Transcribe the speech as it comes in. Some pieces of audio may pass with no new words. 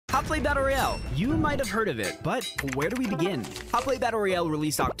Hoplite Battle Royale. You might have heard of it, but where do we begin? Hoplite Battle Royale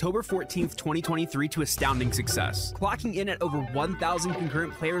released October 14th, 2023 to astounding success, clocking in at over 1,000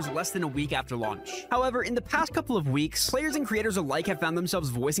 concurrent players less than a week after launch. However, in the past couple of weeks, players and creators alike have found themselves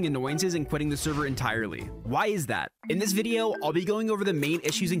voicing annoyances and quitting the server entirely. Why is that? In this video, I'll be going over the main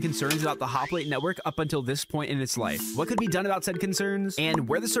issues and concerns about the Hoplite network up until this point in its life, what could be done about said concerns, and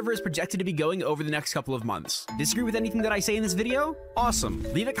where the server is projected to be going over the next couple of months. Disagree with anything that I say in this video? Awesome.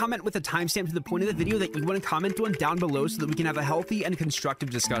 Leave a comment with a timestamp to the point of the video that you want to comment on down below so that we can have a healthy and constructive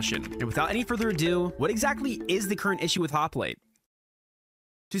discussion. And without any further ado, what exactly is the current issue with Hoplite?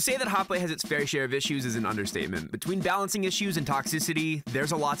 To say that Hoplite has its fair share of issues is an understatement. Between balancing issues and toxicity,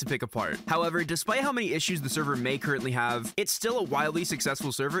 there's a lot to pick apart. However, despite how many issues the server may currently have, it's still a wildly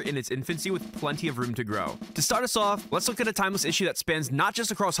successful server in its infancy with plenty of room to grow. To start us off, let's look at a timeless issue that spans not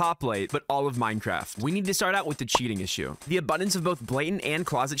just across Hoplite, but all of Minecraft. We need to start out with the cheating issue. The abundance of both blatant and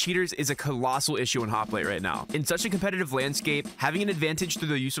closet cheaters is a colossal issue in Hoplite right now. In such a competitive landscape, having an advantage through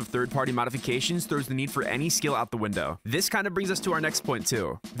the use of third-party modifications throws the need for any skill out the window. This kind of brings us to our next point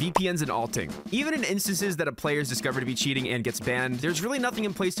too. VPNs and alting. Even in instances that a player is discovered to be cheating and gets banned, there's really nothing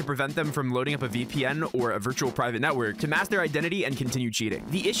in place to prevent them from loading up a VPN or a virtual private network to mask their identity and continue cheating.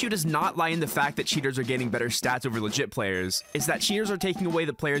 The issue does not lie in the fact that cheaters are gaining better stats over legit players. It's that cheaters are taking away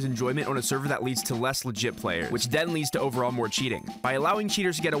the player's enjoyment on a server that leads to less legit players, which then leads to overall more cheating. By allowing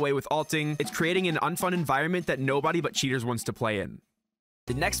cheaters to get away with alting, it's creating an unfun environment that nobody but cheaters wants to play in.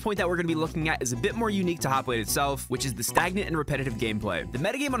 The next point that we're going to be looking at is a bit more unique to Hoplite itself, which is the stagnant and repetitive gameplay. The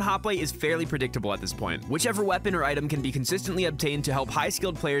metagame on Hoplite is fairly predictable at this point. Whichever weapon or item can be consistently obtained to help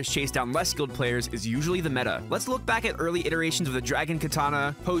high-skilled players chase down less-skilled players is usually the meta. Let's look back at early iterations of the Dragon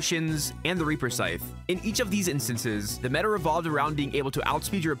Katana, Potions, and the Reaper Scythe. In each of these instances, the meta revolved around being able to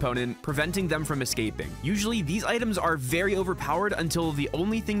outspeed your opponent, preventing them from escaping. Usually, these items are very overpowered until the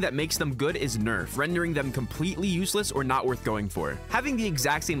only thing that makes them good is nerf, rendering them completely useless or not worth going for. Having the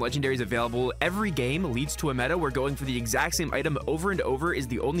exact same legendaries available every game leads to a meta where going for the exact same item over and over is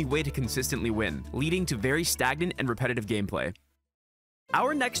the only way to consistently win, leading to very stagnant and repetitive gameplay.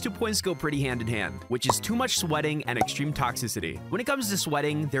 Our next 2 points go pretty hand in hand, which is too much sweating and extreme toxicity. When it comes to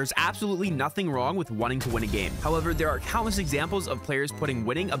sweating, there's absolutely nothing wrong with wanting to win a game. However, there are countless examples of players putting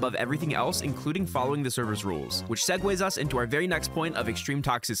winning above everything else, including following the server's rules, which segues us into our very next point of extreme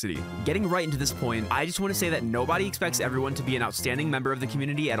toxicity. Getting right into this point, I just want to say that nobody expects everyone to be an outstanding member of the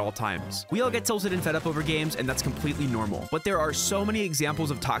community at all times. We all get tilted and fed up over games, and that's completely normal. But there are so many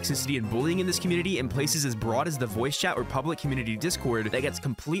examples of toxicity and bullying in this community in places as broad as the voice chat or public community Discord that gets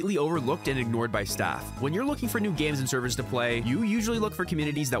completely overlooked and ignored by staff. When you're looking for new games and servers to play, you usually look for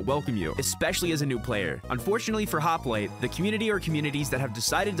communities that welcome you, especially as a new player. Unfortunately for Hoplite, the community or communities that have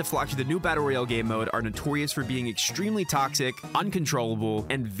decided to flock to the new Battle Royale game mode are notorious for being extremely toxic, uncontrollable,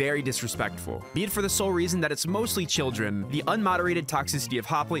 and very disrespectful. Be it for the sole reason that it's mostly children, the unmoderated toxicity of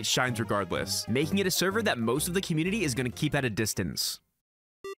Hoplite shines regardless, making it a server that most of the community is going to keep at a distance.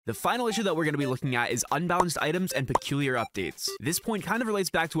 The final issue that we're going to be looking at is unbalanced items and peculiar updates. This point kind of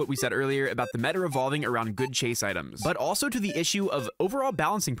relates back to what we said earlier about the meta revolving around good chase items, but also to the issue of overall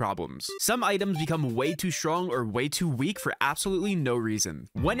balancing problems. Some items become way too strong or way too weak for absolutely no reason.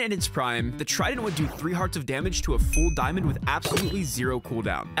 When in its prime, the Trident would do 3 hearts of damage to a full diamond with absolutely 0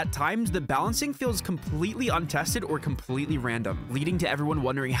 cooldown. At times, the balancing feels completely untested or completely random, leading to everyone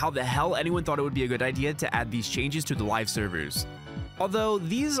wondering how the hell anyone thought it would be a good idea to add these changes to the live servers. Although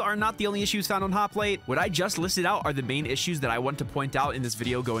these are not the only issues found on Hoplite, what I just listed out are the main issues that I want to point out in this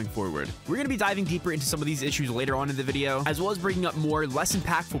video going forward. We're going to be diving deeper into some of these issues later on in the video, as well as bringing up more, less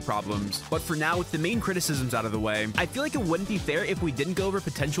impactful problems. But for now, with the main criticisms out of the way, I feel like it wouldn't be fair if we didn't go over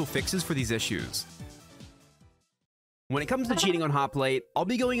potential fixes for these issues. When it comes to cheating on Hoplite, I'll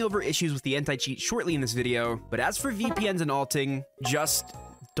be going over issues with the anti-cheat shortly in this video, but as for VPNs and alting, just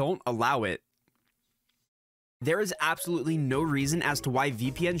don't allow it. There is absolutely no reason as to why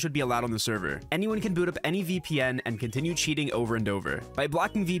VPN should be allowed on the server. Anyone can boot up any VPN and continue cheating over and over. By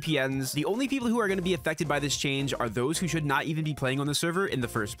blocking VPNs, the only people who are going to be affected by this change are those who should not even be playing on the server in the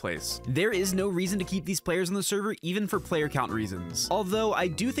first place. There is no reason to keep these players on the server even for player count reasons. Although I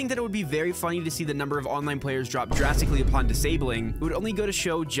do think that it would be very funny to see the number of online players drop drastically upon disabling, it would only go to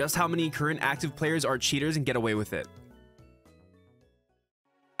show just how many current active players are cheaters and get away with it.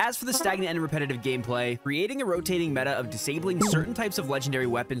 As for the stagnant and repetitive gameplay, creating a rotating meta of disabling certain types of legendary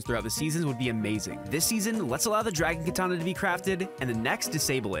weapons throughout the seasons would be amazing. This season, let's allow the Dragon Katana to be crafted, and the next,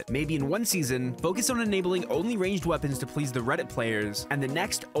 disable it. Maybe in one season, focus on enabling only ranged weapons to please the Reddit players, and the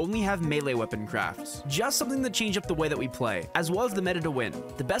next, only have melee weapon crafts. Just something to change up the way that we play, as well as the meta to win.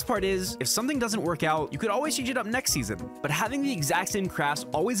 The best part is, if something doesn't work out, you could always change it up next season. But having the exact same crafts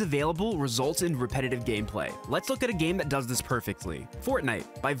always available results in repetitive gameplay. Let's look at a game that does this perfectly. Fortnite.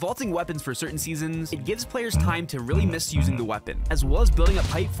 By vaulting weapons for certain seasons, it gives players time to really miss using the weapon, as well as building up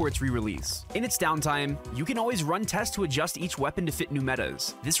hype for its re-release. In its downtime, you can always run tests to adjust each weapon to fit new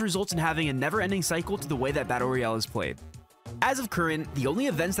metas. This results in having a never-ending cycle to the way that Battle Royale is played. As of current, the only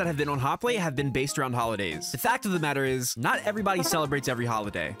events that have been on Hoplite have been based around holidays. The fact of the matter is, not everybody celebrates every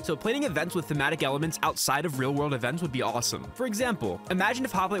holiday, so planning events with thematic elements outside of real-world events would be awesome. For example, imagine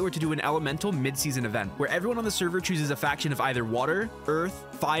if Hoplite were to do an elemental mid-season event, where everyone on the server chooses a faction of either water, earth,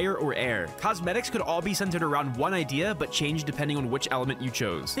 fire, or air. Cosmetics could all be centered around one idea, but change depending on which element you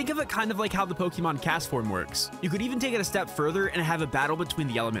chose. Think of it kind of like how the Pokemon cast form works. You could even take it a step further and have a battle between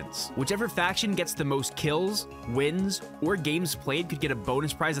the elements. Whichever faction gets the most kills, wins, or games played could get a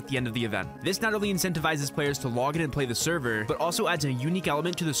bonus prize at the end of the event. This not only incentivizes players to log in and play the server, but also adds a unique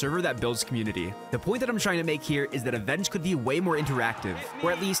element to the server that builds community. The point that I'm trying to make here is that events could be way more interactive,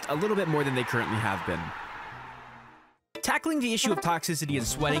 or at least a little bit more than they currently have been. Tackling the issue of toxicity and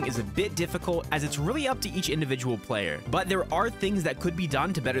sweating is a bit difficult, as it's really up to each individual player, but there are things that could be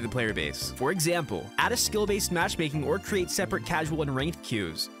done to better the player base. For example, add a skill-based matchmaking or create separate casual and ranked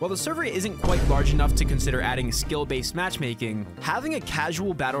queues. While the server isn't quite large enough to consider adding skill-based matchmaking, having a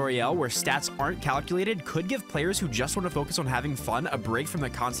casual battle royale where stats aren't calculated could give players who just want to focus on having fun a break from the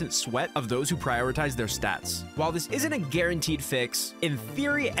constant sweat of those who prioritize their stats. While this isn't a guaranteed fix, in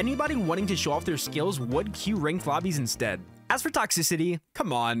theory, anybody wanting to show off their skills would queue ranked lobbies instead. As for toxicity,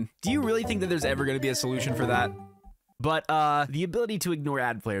 come on, do you really think that there's ever going to be a solution for that? But, the ability to ignore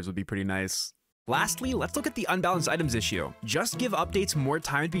ad players would be pretty nice. Lastly, let's look at the unbalanced items issue. Just give updates more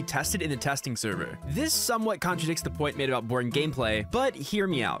time to be tested in the testing server. This somewhat contradicts the point made about boring gameplay, but hear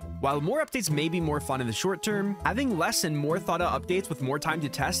me out. While more updates may be more fun in the short term, having less and more thought out updates with more time to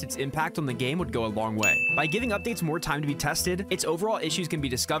test its impact on the game would go a long way. By giving updates more time to be tested, its overall issues can be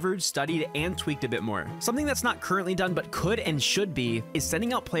discovered, studied, and tweaked a bit more. Something that's not currently done but could and should be is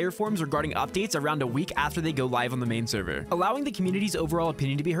sending out player forums regarding updates around a week after they go live on the main server, allowing the community's overall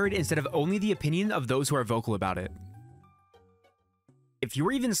opinion to be heard instead of only the opinion of those who are vocal about it. If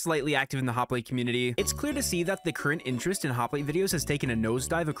you're even slightly active in the Hoplite community, it's clear to see that the current interest in Hoplite videos has taken a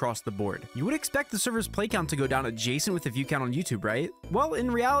nosedive across the board. You would expect the server's play count to go down adjacent with the view count on YouTube, right? Well,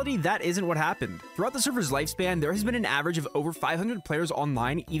 in reality, that isn't what happened. Throughout the server's lifespan, there has been an average of over 500 players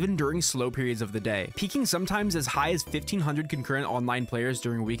online even during slow periods of the day, peaking sometimes as high as 1,500 concurrent online players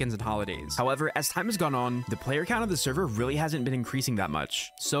during weekends and holidays. However, as time has gone on, the player count of the server really hasn't been increasing that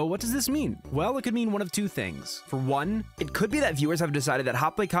much. So what does this mean? Well, it could mean one of two things. For one, it could be that viewers have decided that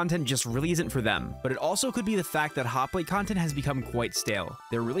Hoplite content just really isn't for them, but it also could be the fact that Hoplite content has become quite stale.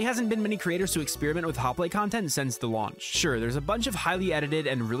 There really hasn't been many creators to experiment with Hoplite content since the launch. Sure, there's a bunch of highly edited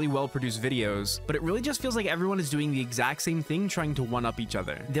and really well-produced videos, but it really just feels like everyone is doing the exact same thing, trying to one-up each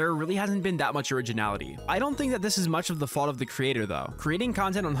other. There really hasn't been that much originality. I don't think that this is much of the fault of the creator, though. Creating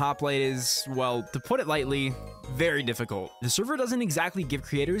content on Hoplite is, well, to put it lightly, very difficult. The server doesn't exactly give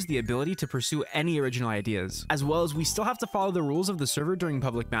creators the ability to pursue any original ideas, as well as we still have to follow the rules of the server during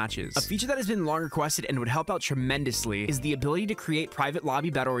public matches. A feature that has been long requested and would help out tremendously is the ability to create private lobby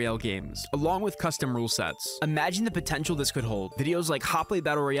battle royale games, along with custom rule sets. Imagine the potential this could hold. Videos like Hoplite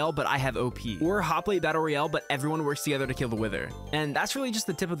Battle Royale but I have OP, or Hoplite Battle Royale but everyone works together to kill the Wither. And that's really just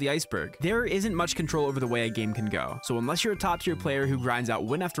the tip of the iceberg. There isn't much control over the way a game can go, so unless you're a top tier player who grinds out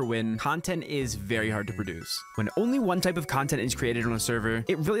win after win, content is very hard to produce. When only one type of content is created on a server,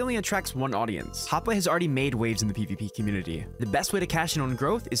 it really only attracts one audience. Hoplite has already made waves in the PvP community. The best way to cash in on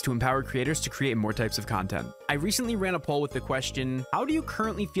growth is to empower creators to create more types of content. I recently ran a poll with the question, how do you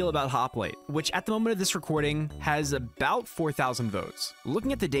currently feel about Hoplite? Which at the moment of this recording has about 4,000 votes.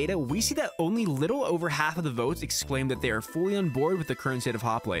 Looking at the data, we see that only little over half of the votes exclaim that they are fully on board with the current state of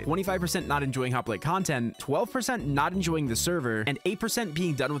Hoplite, 25% not enjoying Hoplite content, 12% not enjoying the server, and 8%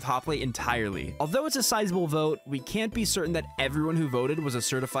 being done with Hoplite entirely. Although it's a sizable vote, we can't be certain that everyone who voted was a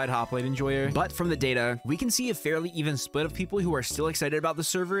certified Hoplite enjoyer, but from the data, we can see a fairly even split of people who are still excited about the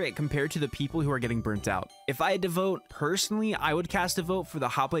server compared to the people who are getting burnt out. If I had to vote, personally, I would cast a vote for the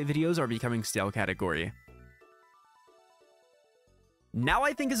Hoplite videos are becoming stale category. Now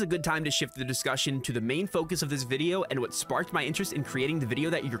I think is a good time to shift the discussion to the main focus of this video and what sparked my interest in creating the video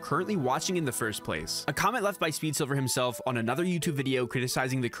that you're currently watching in the first place. A comment left by SpeedSilver himself on another YouTube video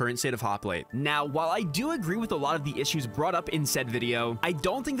criticizing the current state of Hoplite. Now, while I do agree with a lot of the issues brought up in said video, I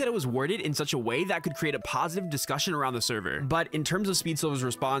don't think that it was worded in such a way that could create a positive discussion around the server. But in terms of SpeedSilver's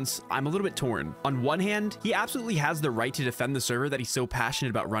response, I'm a little bit torn. On one hand, he absolutely has the right to defend the server that he's so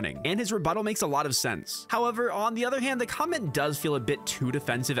passionate about running, and his rebuttal makes a lot of sense. However, on the other hand, the comment does feel a bit too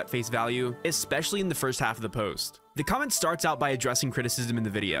defensive at face value, especially in the first half of the post. The comment starts out by addressing criticism in the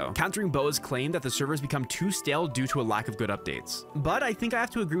video, countering Bowuh's claim that the server has become too stale due to a lack of good updates. But I think I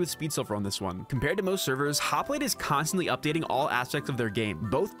have to agree with SpeedSilver on this one. Compared to most servers, Hoplite is constantly updating all aspects of their game,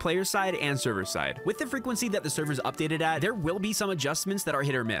 both player side and server side. With the frequency that the server is updated at, there will be some adjustments that are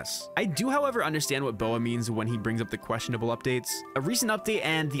hit or miss. I do, however, understand what Bowuh means when he brings up the questionable updates. A recent update,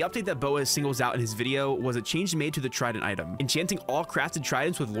 and the update that Bowuh singles out in his video, was a change made to the Trident item, enchanting all crafted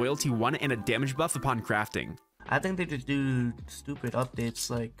tridents with loyalty 1 and a damage buff upon crafting. I think they just do stupid updates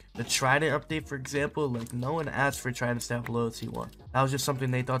like the Trident update, for example. Like, no one asked for Tridents to have loyalty 1. That was just something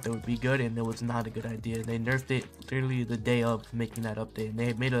they thought that would be good, and it was not a good idea. They nerfed it literally the day of making that update, and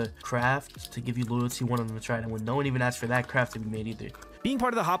they made a craft to give you loyalty 1 on the Trident when no one even asked for that craft to be made either. Being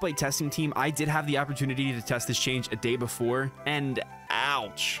part of the Hoplite testing team, I did have the opportunity to test this change a day before, and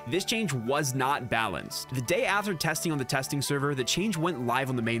ouch, this change was not balanced. The day after testing on the testing server, the change went live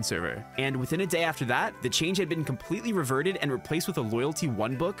on the main server, and within a day after that, the change had been completely reverted and replaced with a loyalty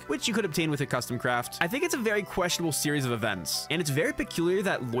 1 book, which you could obtain with a custom craft. I think it's a very questionable series of events, and it's very peculiar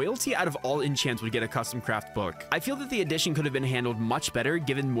that loyalty out of all enchants would get a custom craft book. I feel that the addition could have been handled much better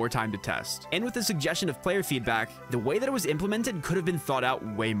given more time to test, and with the suggestion of player feedback, the way that it was implemented could have been thought out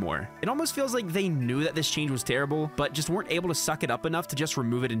way more. It almost feels like they knew that this change was terrible, but just weren't able to suck it up enough to just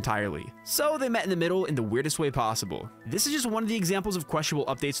remove it entirely. So they met in the middle in the weirdest way possible. This is just one of the examples of questionable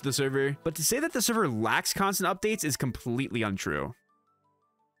updates to the server, but to say that the server lacks constant updates is completely untrue.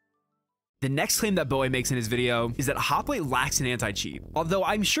 The next claim that Bowuh makes in his video is that Hoplite lacks an anti-cheat. Although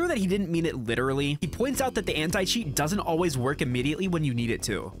I'm sure that he didn't mean it literally, he points out that the anti-cheat doesn't always work immediately when you need it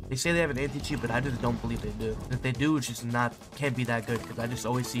to. They say they have an anti-cheat, but I just don't believe they do. If they do, it's just can't be that good, because I just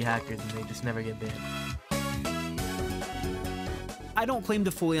always see hackers and they just never get banned. I don't claim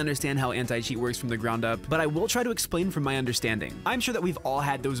to fully understand how anti-cheat works from the ground up, but I will try to explain from my understanding. I'm sure that we've all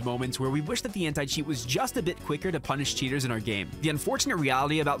had those moments where we wish that the anti-cheat was just a bit quicker to punish cheaters in our game. The unfortunate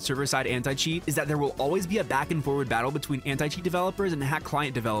reality about server-side anti-cheat is that there will always be a back and forward battle between anti-cheat developers and hack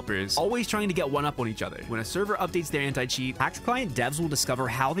client developers, always trying to get one up on each other. When a server updates their anti-cheat, hacked client devs will discover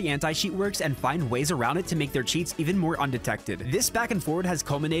how the anti-cheat works and find ways around it to make their cheats even more undetected. This back and forward has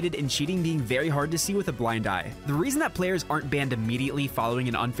culminated in cheating being very hard to see with a blind eye. The reason that players aren't banned immediately following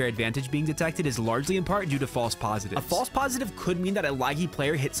an unfair advantage being detected is largely in part due to false positives. A false positive could mean that a laggy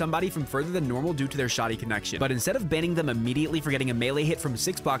player hit somebody from further than normal due to their shoddy connection, but instead of banning them immediately for getting a melee hit from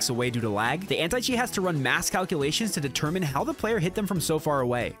 6 blocks away due to lag, the anti-cheat has to run mass calculations to determine how the player hit them from so far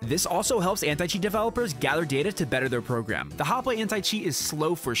away. This also helps anti-cheat developers gather data to better their program. The Hoplite anti-cheat is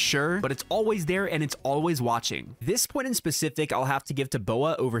slow for sure, but it's always there and it's always watching. This point in specific I'll have to give to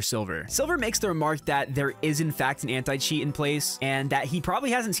Bowuh over Silver. Silver makes the remark that there is in fact an anti-cheat in place, and that he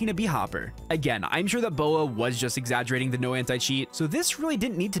probably hasn't seen a B-hopper. Again, I'm sure that Bowuh was just exaggerating the no anti-cheat, so this really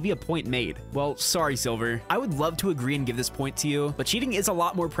didn't need to be a point made. Well, sorry, Silver. I would love to agree and give this point to you, but cheating is a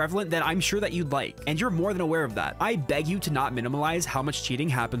lot more prevalent than I'm sure that you'd like, and you're more than aware of that. I beg you to not minimize how much cheating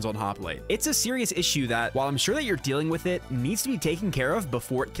happens on Hoplite. It's a serious issue that, while I'm sure that you're dealing with it, needs to be taken care of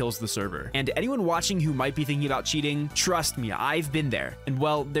before it kills the server. And anyone watching who might be thinking about cheating, trust me, I've been there. And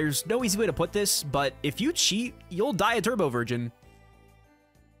well, there's no easy way to put this, but if you cheat, you'll die a turbo virgin.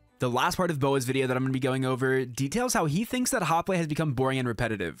 The last part of Bowuh's video that I'm going to be going over details how he thinks that Hoplite has become boring and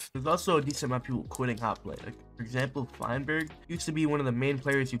repetitive. There's also a decent amount of people quitting Hoplite. Like, for example, Feinberg used to be one of the main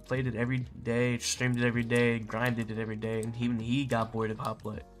players who played it every day, streamed it every day, grinded it every day, and even he got bored of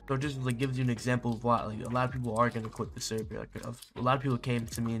Hoplite. So it just like gives you an example of what like a lot of people are gonna quit the server. Like a lot of people came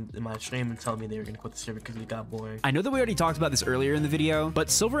to me in my stream and tell me they were gonna quit the server because it got boring. I know that we already talked about this earlier in the video, but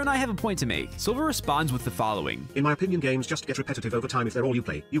Silver and I have a point to make. Silver responds with the following. In my opinion, games just get repetitive over time if they're all you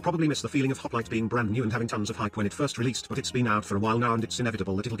play. You probably miss the feeling of Hoplite being brand new and having tons of hype when it first released, but it's been out for a while now and it's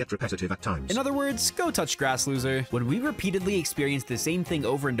inevitable that it'll get repetitive at times. In other words, go touch grass, loser. When we repeatedly experience the same thing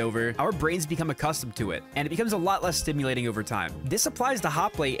over and over, our brains become accustomed to it, and it becomes a lot less stimulating over time. This applies to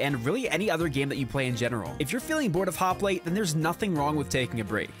Hoplite and really any other game that you play in general. If you're feeling bored of Hoplite, then there's nothing wrong with taking a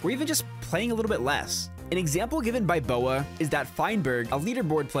break, or even just playing a little bit less. An example given by Bowuh is that Feinberg, a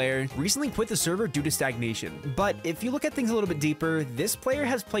leaderboard player, recently quit the server due to stagnation. But if you look at things a little bit deeper, this player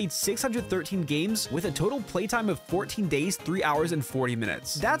has played 613 games with a total playtime of 14 days, 3 hours, and 40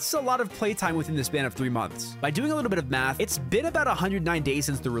 minutes. That's a lot of playtime within the span of 3 months. By doing a little bit of math, it's been about 109 days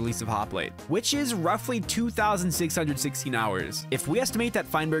since the release of Hoplite, which is roughly 2,616 hours. If we estimate that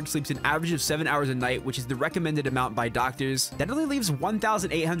Feinberg sleeps an average of 7 hours a night, which is the recommended amount by doctors, that only leaves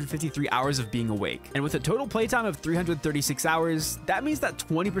 1,853 hours of being awake. And with a total playtime of 336 hours, that means that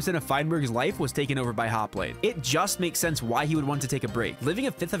 20% of Feinberg's life was taken over by Hoplite. It just makes sense why he would want to take a break. Living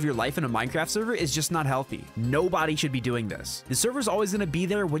a fifth of your life in a Minecraft server is just not healthy. Nobody should be doing this. The server's always going to be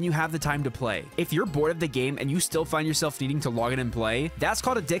there when you have the time to play. If you're bored of the game and you still find yourself needing to log in and play, that's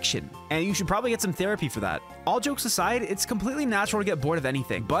called addiction, and you should probably get some therapy for that. All jokes aside, it's completely natural to get bored of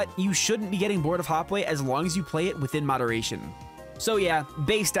anything, but you shouldn't be getting bored of Hoplite as long as you play it within moderation. So yeah,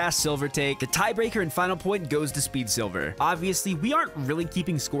 based ass silver take. The tiebreaker and final point goes to SpeedSilver. Obviously, we aren't really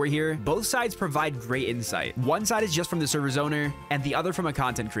keeping score here. Both sides provide great insight. One side is just from the server's owner, and the other from a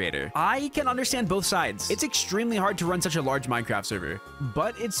content creator. I can understand both sides. It's extremely hard to run such a large Minecraft server,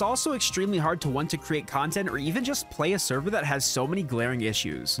 but it's also extremely hard to want to create content or even just play a server that has so many glaring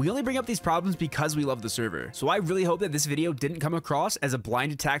issues. We only bring up these problems because we love the server, so I really hope that this video didn't come across as a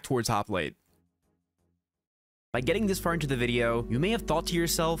blind attack towards Hoplite. By getting this far into the video, you may have thought to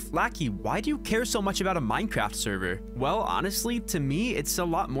yourself, Laqqy, why do you care so much about a Minecraft server? Well, honestly, to me, it's a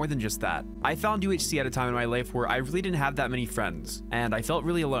lot more than just that. I found UHC at a time in my life where I really didn't have that many friends, and I felt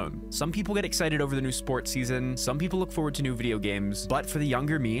really alone. Some people get excited over the new sports season, some people look forward to new video games, but for the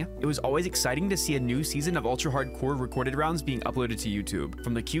younger me, it was always exciting to see a new season of ultra hardcore recorded rounds being uploaded to YouTube,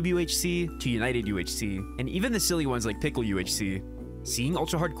 from the Cube UHC to United UHC, and even the silly ones like Pickle UHC. Seeing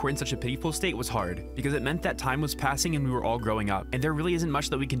ultra hardcore in such a pitiful state was hard, because it meant that time was passing and we were all growing up, and there really isn't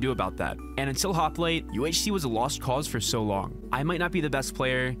much that we can do about that. And until Hoplite, UHC was a lost cause for so long. I might not be the best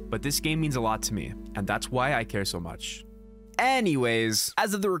player, but this game means a lot to me, and that's why I care so much. Anyways,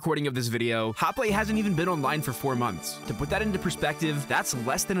 as of the recording of this video, Hoplite hasn't even been online for 4 months. To put that into perspective, that's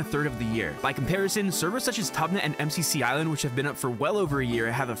less than a third of the year. By comparison, servers such as Tubnet and MCC Island, which have been up for well over a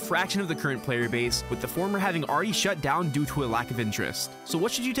year, have a fraction of the current player base, with the former having already shut down due to a lack of interest. So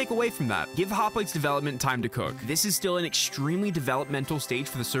what should you take away from that? Give Hoplite's development time to cook. This is still an extremely developmental stage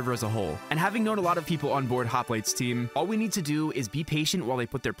for the server as a whole. And having known a lot of people on board Hoplite's team, all we need to do is be patient while they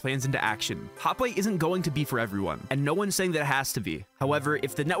put their plans into action. Hoplite isn't going to be for everyone, and no one's saying that it has to be. However,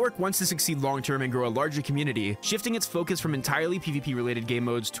 if the network wants to succeed long-term and grow a larger community, shifting its focus from entirely PvP-related game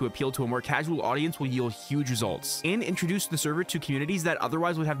modes to appeal to a more casual audience will yield huge results, and introduce the server to communities that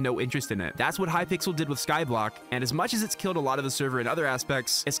otherwise would have no interest in it. That's what Hypixel did with Skyblock, and as much as it's killed a lot of the server in other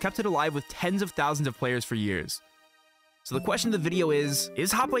aspects, it's kept it alive with tens of thousands of players for years. So the question of the video is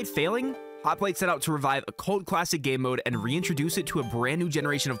Hoplite failing? Hoplite set out to revive a cult classic game mode and reintroduce it to a brand new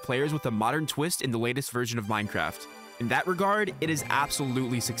generation of players with a modern twist in the latest version of Minecraft. In that regard, it is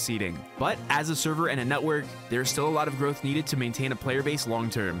absolutely succeeding. But as a server and a network, there's still a lot of growth needed to maintain a player base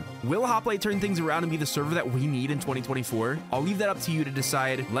long term. Will Hoplite turn things around and be the server that we need in 2024? I'll leave that up to you to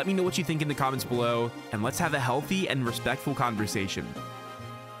decide. Let me know what you think in the comments below, and let's have a healthy and respectful conversation.